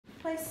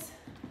place.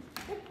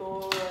 Good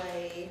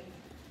boy.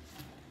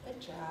 Good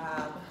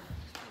job,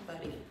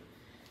 buddy.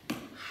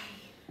 Hi.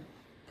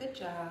 Good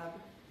job.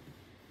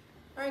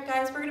 All right,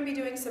 guys, we're gonna be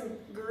doing some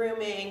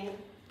grooming,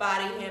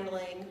 body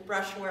handling,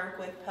 brush work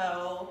with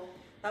Poe.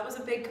 That was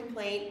a big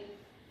complaint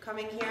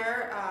coming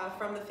here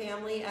from the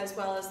family as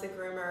well as the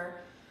groomer,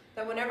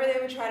 that whenever they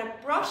would try to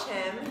brush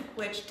him,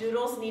 which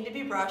doodles need to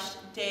be brushed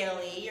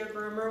daily, your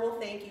groomer will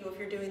thank you if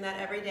you're doing that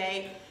every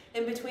day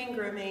in between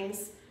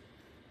groomings,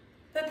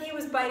 that he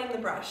was biting the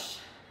brush,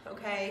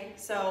 okay?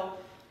 So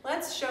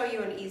let's show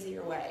you an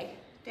easier way.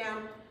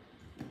 Down.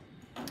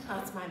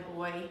 That's my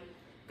boy.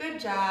 Good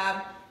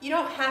job. You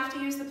don't have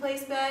to use the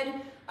place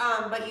bed,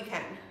 but you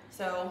can.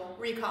 So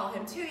recall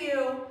him to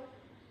you,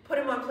 put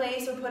him on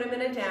place or put him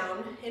in a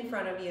down in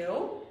front of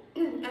you,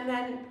 and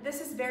then this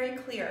is very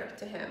clear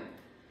to him.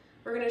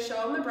 We're gonna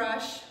show him the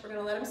brush, we're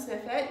gonna let him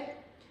sniff it,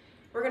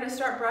 we're gonna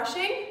start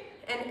brushing,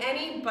 and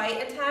any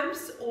bite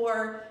attempts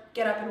or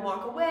get up and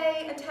walk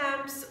away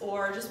attempts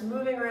or just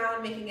moving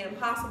around making it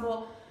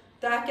impossible,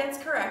 that gets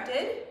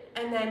corrected,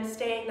 and then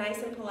staying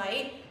nice and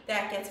polite,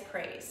 that gets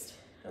praised.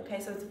 Okay,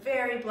 so it's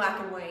very black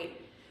and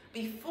white.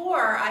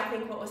 Before, I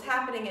think what was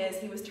happening is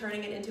he was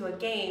turning it into a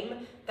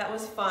game that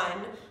was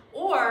fun,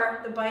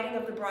 or the biting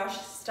of the brush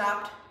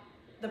stopped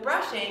the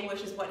brushing,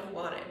 which is what he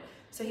wanted.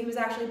 So he was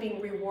actually being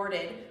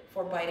rewarded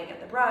for biting at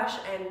the brush,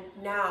 and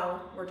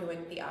now we're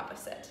doing the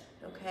opposite,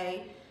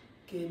 okay?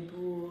 Good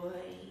boy.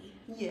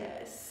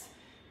 Yes,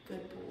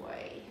 good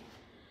boy.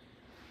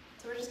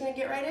 So we're just gonna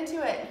get right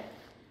into it.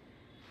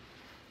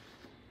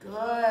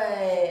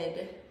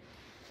 Good.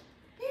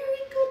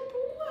 Very good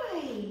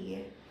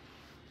boy.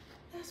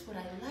 That's what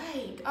I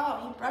like.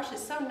 Oh, he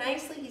brushes so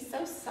nicely. He's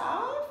so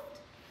soft.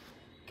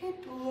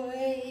 Good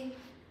boy.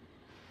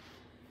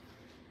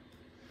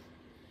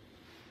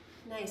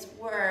 Nice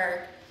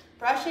work.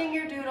 Brushing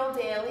your doodle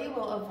daily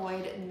will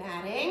avoid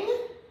matting,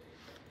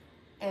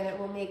 and it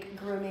will make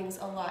groomings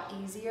a lot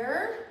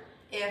easier.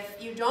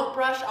 If you don't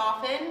brush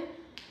often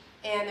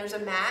and there's a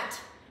mat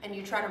and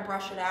you try to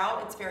brush it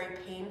out, it's very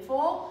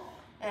painful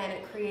and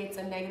it creates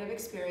a negative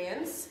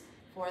experience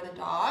for the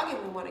dog,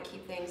 and we want to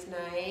keep things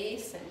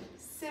nice and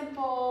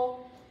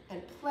simple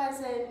and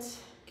pleasant.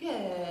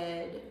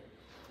 Good.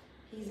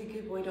 He's a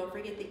good boy. Don't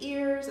forget the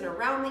ears and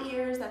around the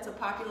ears. That's a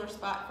popular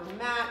spot for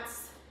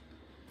mats.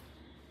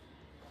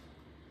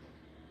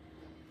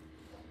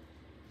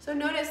 So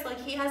notice, like,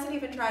 he hasn't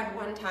even tried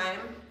one time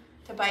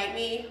to bite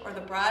me or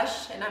the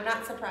brush, and I'm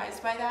not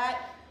surprised by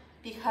that,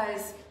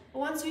 because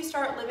once you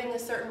start living a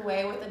certain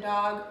way with a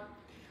dog,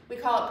 we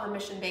call it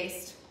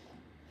permission-based.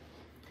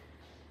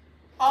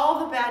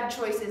 All the bad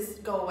choices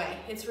go away.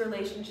 It's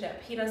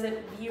relationship. He doesn't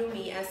view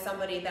me as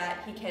somebody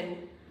that he can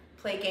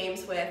play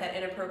games with at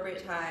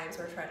inappropriate times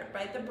or try to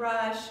bite the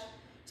brush.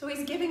 So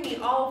he's giving me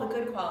all the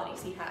good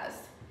qualities he has.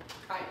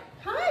 Hi.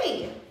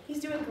 Hi. He's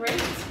doing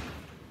great.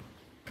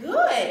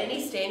 Good. And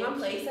he's staying on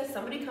place as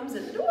somebody comes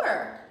in the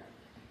door.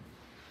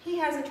 He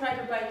hasn't tried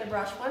to bite the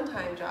brush one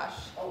time, Josh.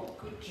 Oh,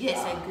 good job.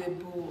 Yes, a good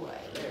boy.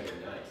 Very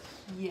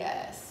nice.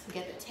 Yes.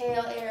 Get the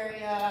tail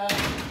area.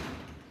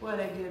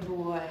 What a good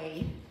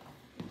boy.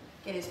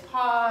 Get his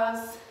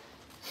paws.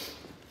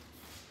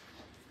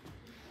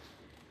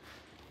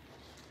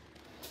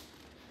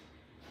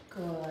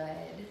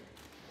 Good.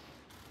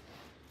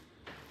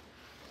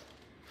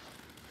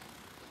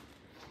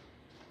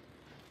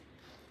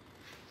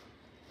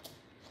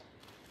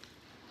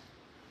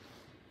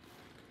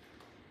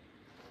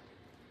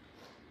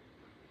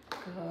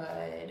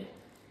 Good.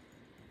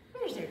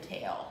 Where's their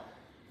tail?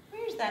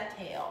 Where's that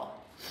tail?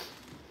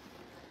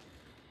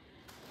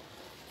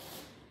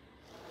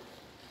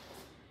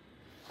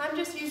 I'm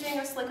just using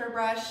a slicker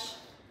brush.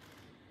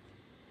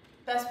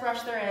 Best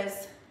brush there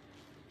is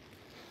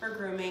for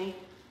grooming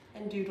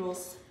and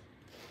doodles.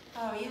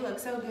 Oh, you look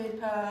so good,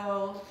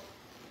 Poe.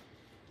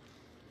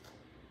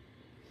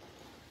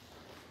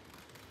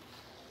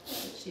 Look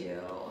at you.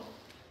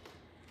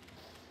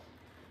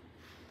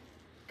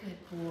 Good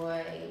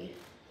boy.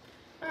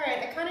 All right,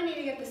 I kind of need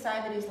to get the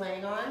side that he's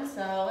laying on,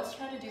 so let's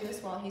try to do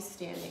this while he's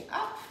standing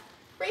up.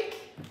 Break.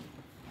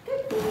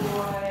 Good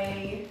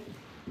boy.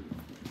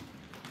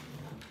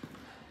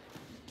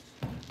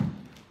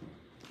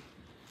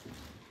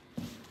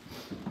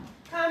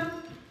 Come.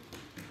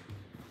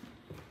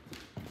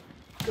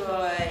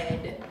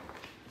 Good.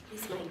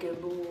 He's my good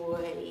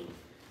boy.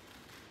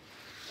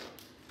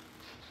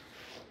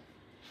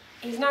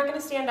 He's not going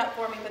to stand up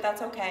for me, but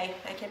that's okay.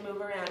 I can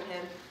move around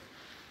him.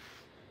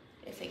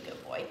 It's a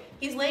good boy.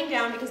 He's laying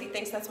down because he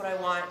thinks that's what I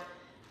want,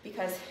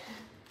 because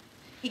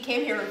he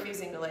came here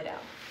refusing to lay down.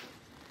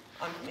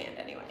 On command,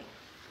 anyway.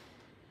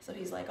 So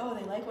he's like, oh,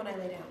 they like when I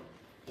lay down.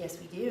 Yes,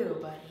 we do,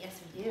 buddy.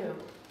 Yes, we do.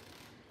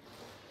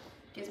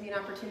 Gives me an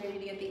opportunity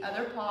to get the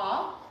other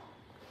paw.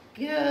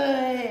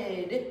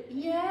 Good.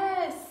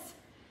 Yes.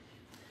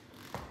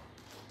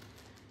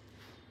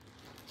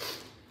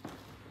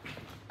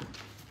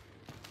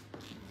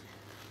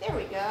 There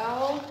we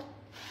go.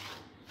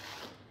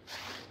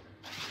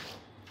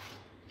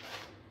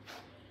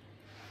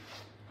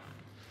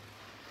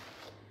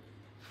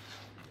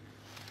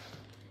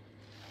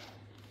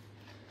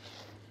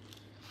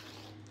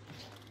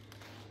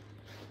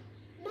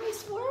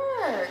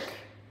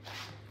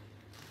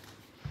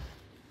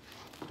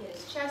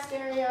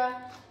 chest area.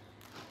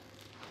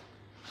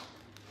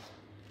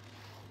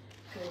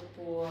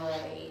 Good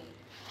boy.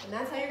 And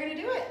that's how you're gonna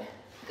do it.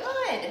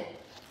 Good.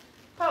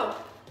 Oh,